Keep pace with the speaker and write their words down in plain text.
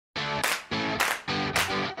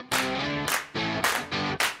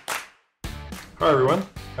Hi everyone,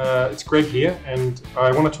 it's Greg here, and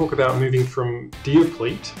I want to talk about moving from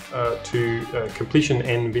Complete to completion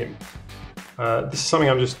Vim. This is something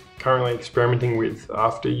I'm just currently experimenting with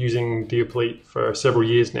after using Complete for several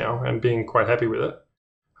years now and being quite happy with it.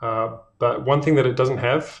 But one thing that it doesn't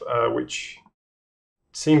have, which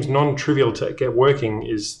seems non-trivial to get working,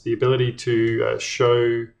 is the ability to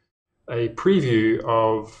show a preview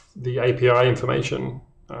of the API information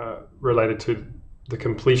related to the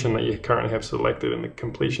completion that you currently have selected in the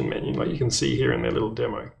completion menu, like you can see here in their little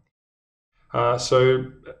demo. So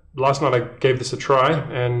last night I gave this a try,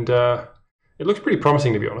 and it looks pretty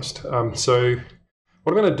promising, to be honest. So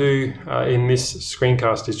what I'm going to do in this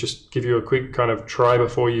screencast is just give you a quick kind of try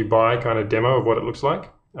before you buy kind of demo of what it looks like.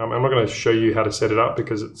 I'm not going to show you how to set it up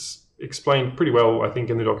because it's explained pretty well, I think,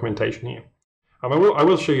 in the documentation here. I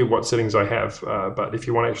will show you what settings I have, but if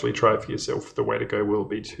you want to actually try it for yourself, the way to go will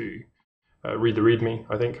be to read the README,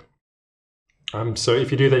 I think. So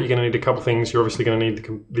if you do that, you're going to need a couple things. You're obviously going to need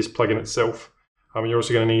this plugin itself. You're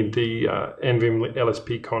also going to need the Neovim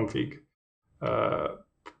LSP config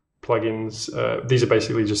plugins. These are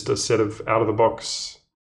basically just a set of out-of-the-box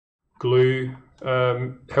glue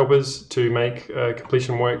helpers to make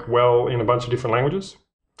completion work well in a bunch of different languages.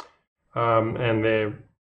 And they're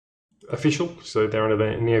official, so they're under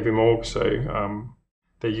the Neovim org, so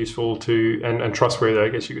they're useful to and trustworthy, I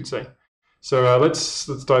guess you could say. So let's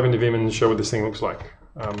dive into Vim and show what this thing looks like.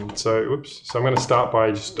 So I'm going to start by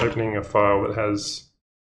just opening a file that has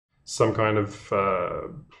some kind of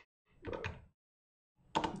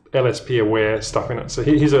LSP aware stuff in it. So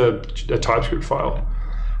here's a TypeScript file.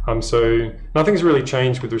 So nothing's really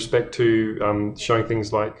changed with respect to showing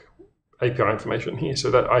things like API information here. So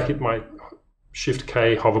that I hit my Shift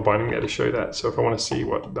K hover binding there to show that. So if I want to see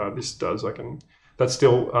what this does, I can. That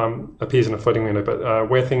still appears in a floating window, but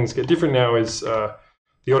where things get different now is the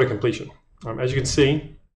auto-completion. As you can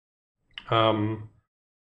see,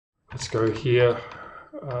 let's go here.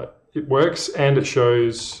 It works and it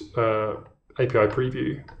shows API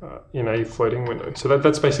preview in a floating window. So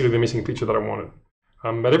that's basically the missing feature that I wanted.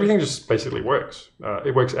 But everything just basically works.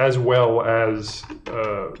 It works as well as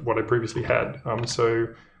what I previously had. So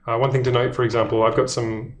one thing to note, for example, I've got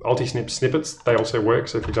some Multi-Snip Snippets. They also work.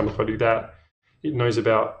 So for example, if I do that, it knows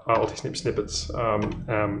about Multi-Snip Snippets,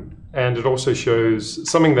 and it also shows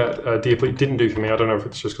something that Complete didn't do for me. I don't know if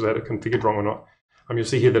it's just because I had it configured wrong or not. You'll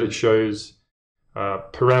see here that it shows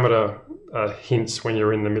parameter hints when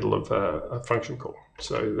you're in the middle of a function call.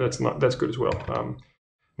 So that's good as well.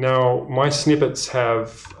 Now my snippets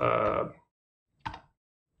have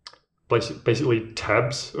basically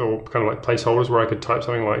tabs or kind of like placeholders where I could type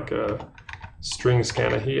something like a string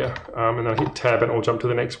scanner here, and then I hit tab and it'll jump to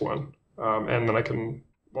the next one. And then I can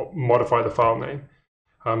modify the file name.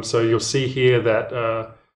 So you'll see here that,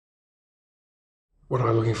 what am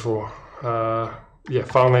I looking for? Yeah,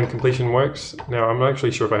 file name completion works. Now I'm not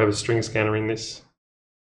actually sure if I have a string scanner in this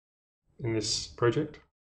project.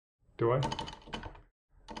 Do I?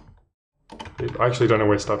 I actually don't know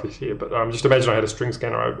where stuff is here, but just imagine I had a string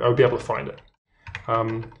scanner, I would be able to find it.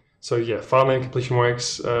 So yeah, file name completion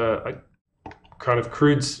works. Kind of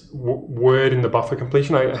crude word in the buffer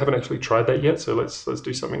completion. I haven't actually tried that yet, so let's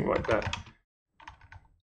do something like that.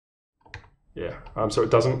 Yeah, so it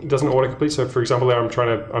doesn't autocomplete. So for example, there I'm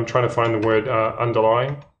trying to find the word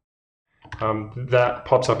underlying. That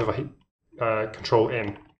pops up if I hit Control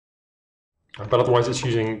N. But otherwise, it's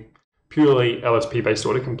using purely LSP-based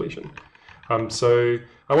autocompletion. So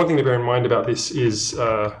one thing to bear in mind about this is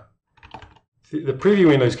the preview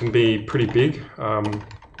windows can be pretty big,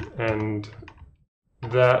 and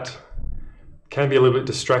that can be a little bit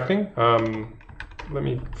distracting. Let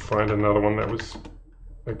me find another one that was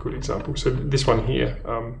a good example. So this one here,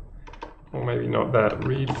 or maybe not that,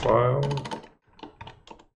 read file.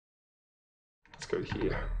 Let's go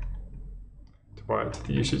here to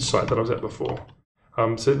the usage site that I was at before.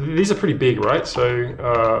 So these are pretty big, right?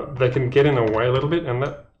 So they can get in the way a little bit, and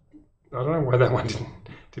that, I don't know why that one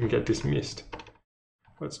didn't get dismissed.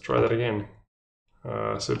 Let's try that again.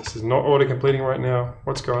 So this is not auto-completing right now.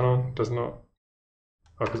 What's going on? Does not.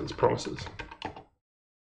 Oh, because it's promises.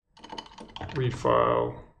 Read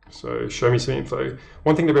file. So show me some info.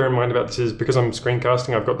 One thing to bear in mind about this is because I'm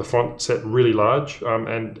screencasting, I've got the font set really large.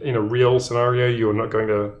 And in a real scenario, you're not going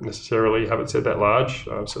to necessarily have it set that large.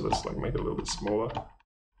 So let's make it a little bit smaller.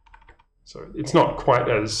 So it's not quite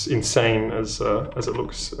as insane as it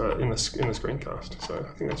looks in the screencast. So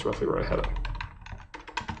I think that's roughly where I had it.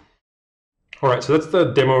 All right, so that's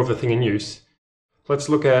the demo of the thing in use. Let's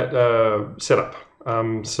look at setup.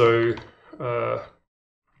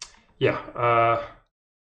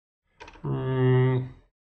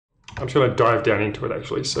 I'm just going to dive down into it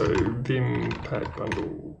actually. So Vim pack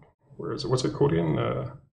bundle, where is it? What's it called again?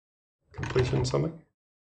 Completion something?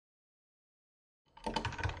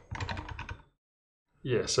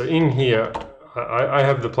 Yeah, so in here, I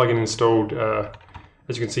have the plugin installed,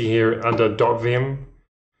 as you can see here, under .vim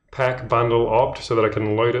pack bundle opt, so that I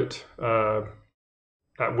can load it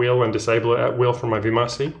at will and disable it at will from my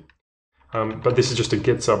vimrc. But this is just a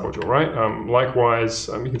Git submodule, right? Likewise,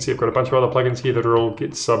 you can see I've got a bunch of other plugins here that are all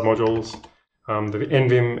Git submodules. The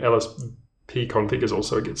Nvim LSP config is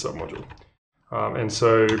also a Git submodule. And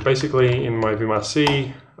so basically in my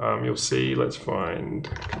vimrc, you'll see, let's find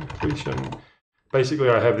completion. Basically,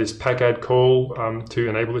 I have this pack add call to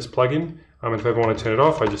enable this plugin. And if I ever want to turn it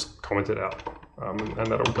off, I just comment it out, and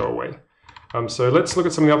that'll go away. So let's look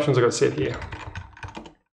at some of the options I got set here.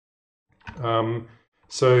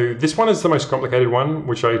 So this one is the most complicated one,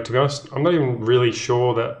 which to be honest, I'm not even really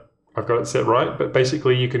sure that I've got it set right. But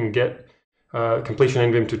basically, you can get completion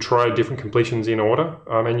nvim to try different completions in order,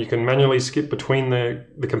 and you can manually skip between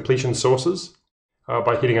the completion sources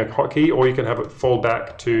by hitting a hotkey, or you can have it fall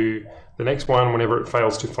back to the next one whenever it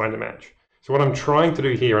fails to find a match. So what I'm trying to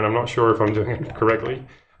do here, and I'm not sure if I'm doing it correctly,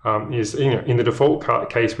 is in the default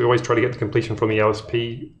case, we always try to get the completion from the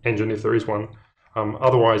LSP engine if there is one.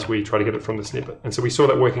 Otherwise, we try to get it from the snippet. And so we saw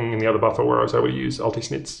that working in the other buffer where I was able to use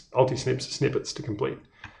Multi-Snip Snippets to complete.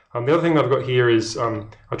 The other thing that I've got here is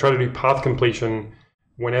I try to do path completion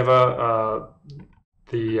whenever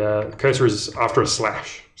the cursor is after a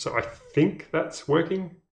slash. So I think that's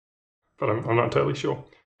working, but I'm not totally sure.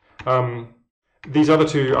 These other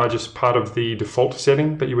two are just part of the default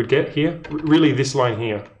setting that you would get here. Really, this line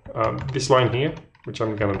here, which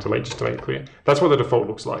I'm going to delete just to make it clear, that's what the default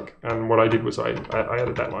looks like. And what I did was I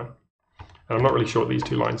added that line. And I'm not really sure what these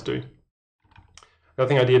two lines do. The other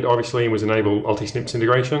thing I did, obviously, was enable Multi-Snips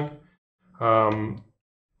integration.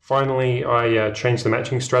 Finally, I changed the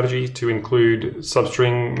matching strategy to include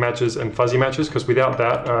substring matches and fuzzy matches, because without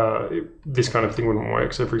that, this kind of thing wouldn't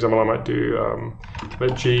work. So for example, I might do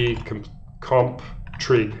let g comp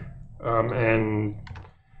trig and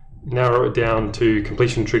narrow it down to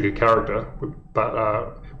completion trigger character,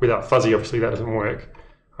 but without fuzzy, obviously that doesn't work,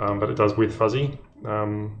 but it does with fuzzy.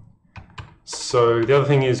 So the other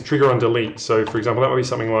thing is trigger on delete. So for example, that might be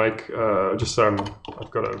something like, I've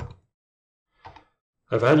got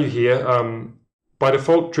a value here. By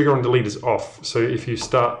default, trigger on delete is off. So if you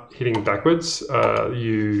start hitting backwards,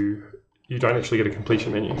 you don't actually get a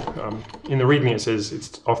completion menu. In the README, it says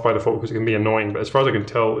it's off by default because it can be annoying, but as far as I can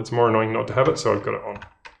tell, it's more annoying not to have it, so I've got it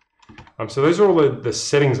on. So those are all the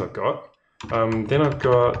settings I've got. Then I've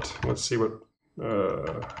got, let's see what,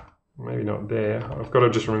 maybe not there. I've got to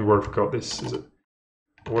just remember where I've got this. Is it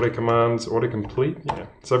auto commands, autocomplete? Yeah.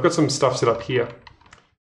 So I've got some stuff set up here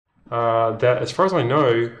that, as far as I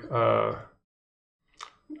know,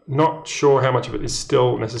 not sure how much of it is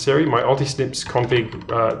still necessary. My Multi-Snips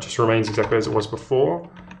config just remains exactly as it was before.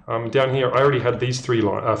 Down here, I already had these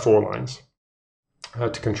four lines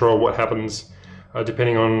to control what happens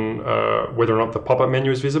depending on whether or not the pop-up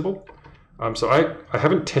menu is visible. So I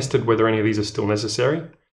haven't tested whether any of these are still necessary,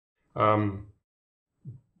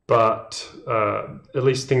 but at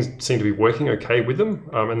least things seem to be working okay with them.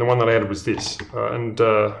 And the one that I added was this.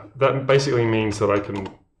 That basically means that I can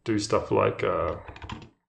do stuff like,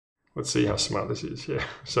 let's see how smart this is. Yeah,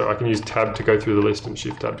 so I can use tab to go through the list and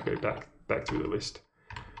shift tab to go back through the list.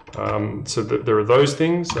 So there are those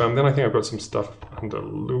things. Then I think I've got some stuff under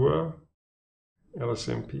Lua,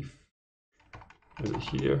 LSMP. Is it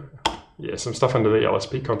here? Yeah, some stuff under the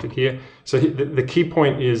LSP config here. So the key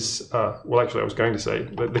point is, well, actually, I was going to say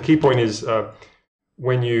the key point is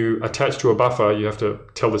when you attach to a buffer, you have to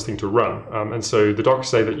tell this thing to run. And so the docs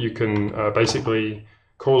say that you can basically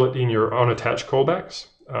call it in your unattached callbacks.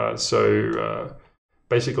 So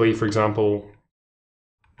basically, for example,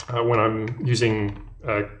 when I'm using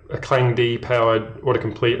a ClangD-powered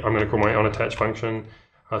autocomplete, I'm going to call my unattached function.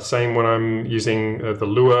 Same when I'm using the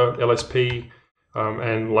Lua LSP,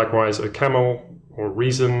 and likewise a camel or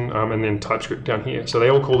reason, and then TypeScript down here. So they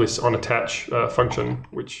all call this unattach function,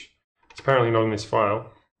 which is apparently not in this file,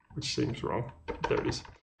 which seems wrong, but there it is.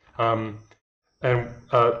 And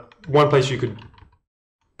one place you could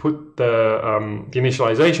put the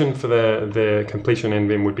initialization for the completion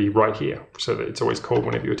nvim would be right here, so that it's always called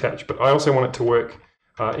whenever you attach. But I also want it to work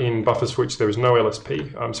in buffers for which there is no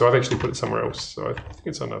LSP, so I've actually put it somewhere else. So I think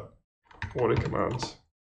it's under auto commands.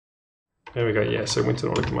 There we go. Yeah, so went to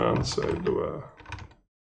auto commands. So do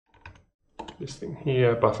this thing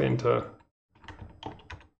here, buff enter.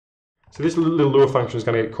 So this little Lua function is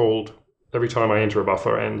going to get called every time I enter a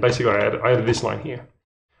buffer, and basically I added this line here.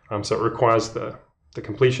 So it requires the the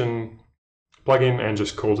completion plugin and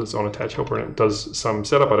just calls its onAttach helper, and it does some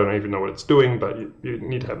setup. I don't even know what it's doing, but you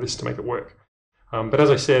need to have this to make it work. But as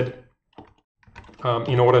I said,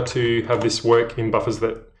 in order to have this work in buffers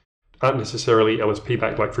that aren't necessarily LSP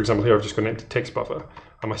backed, like for example here I've just got an empty text buffer,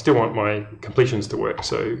 I still want my completions to work,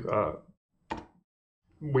 so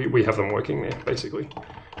we have them working there basically.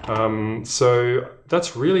 So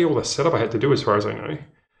that's really all the setup I had to do as far as I know.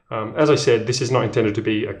 As I said, this is not intended to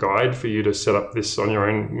be a guide for you to set up this on your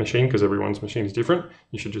own machine, because everyone's machine is different.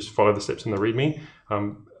 You should just follow the steps in the README.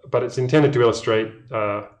 But it's intended to illustrate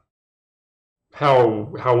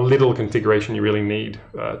how little configuration you really need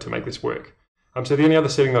to make this work. So the only other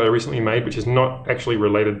setting that I recently made, which is not actually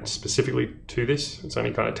related specifically to this, it's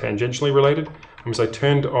only kind of tangentially related, is I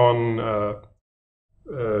turned on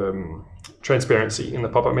transparency in the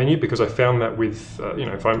pop-up menu, because I found that with,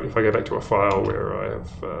 if I go back to a file where I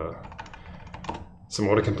have some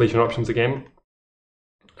auto completion options again,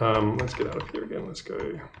 let's get out of here again, let's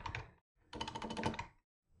go.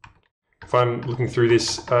 If I'm looking through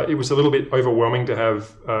this, it was a little bit overwhelming to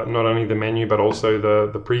have not only the menu but also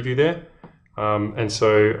the preview there. And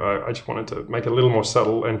so I just wanted to make it a little more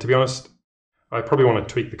subtle, and to be honest, I probably want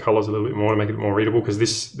to tweak the colors a little bit more to make it more readable, because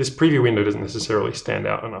this preview window doesn't necessarily stand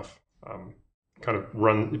out enough.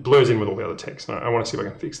 It blurs in with all the other text, and I want to see if I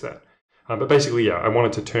can fix that. But basically, yeah, I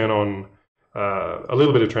wanted to turn on a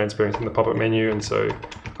little bit of transparency in the pop-up menu, and so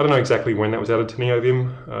I don't know exactly when that was added to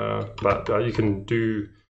Neovim, but you can do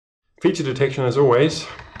feature detection as always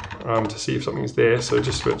to see if something is there. So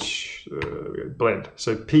just switch blend.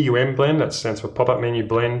 So PUM blend, that stands for pop-up menu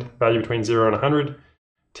blend, value between 0 and 100.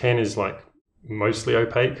 10 is like mostly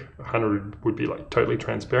opaque, 100 would be like totally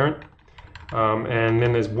transparent. And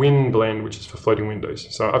then there's Win blend, which is for floating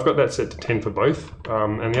windows. So I've got that set to 10 for both.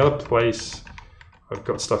 And the other place I've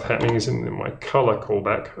got stuff happening is in my color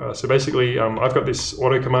callback. So basically, I've got this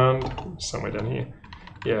auto command somewhere down here.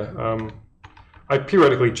 Yeah, I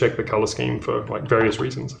periodically check the color scheme for like various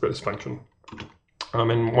reasons. I've got this function.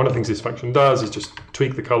 And one of the things this function does is just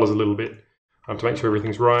tweak the colors a little bit to make sure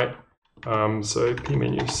everything's right. So P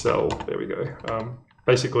menu cell, there we go.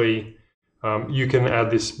 Basically, you can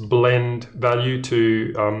add this blend value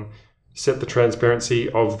to set the transparency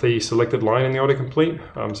of the selected line in the autocomplete.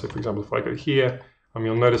 So for example, if I go here,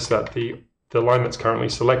 you'll notice that the line that's currently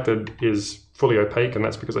selected is fully opaque, and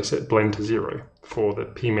that's because I set blend to 0 for the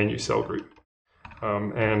P menu cell group.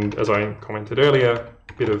 And as I commented earlier,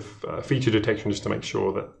 a bit of feature detection just to make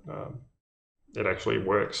sure that it actually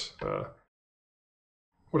works.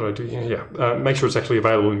 What did I do here? Yeah, make sure it's actually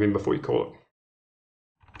available in Vim before you call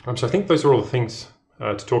it. So I think those are all the things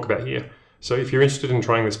to talk about here. So if you're interested in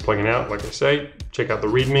trying this plugin out, like I say, check out the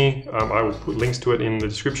README. I will put links to it in the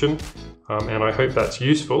description, and I hope that's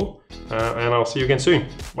useful. And I'll see you again soon.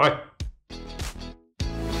 Bye.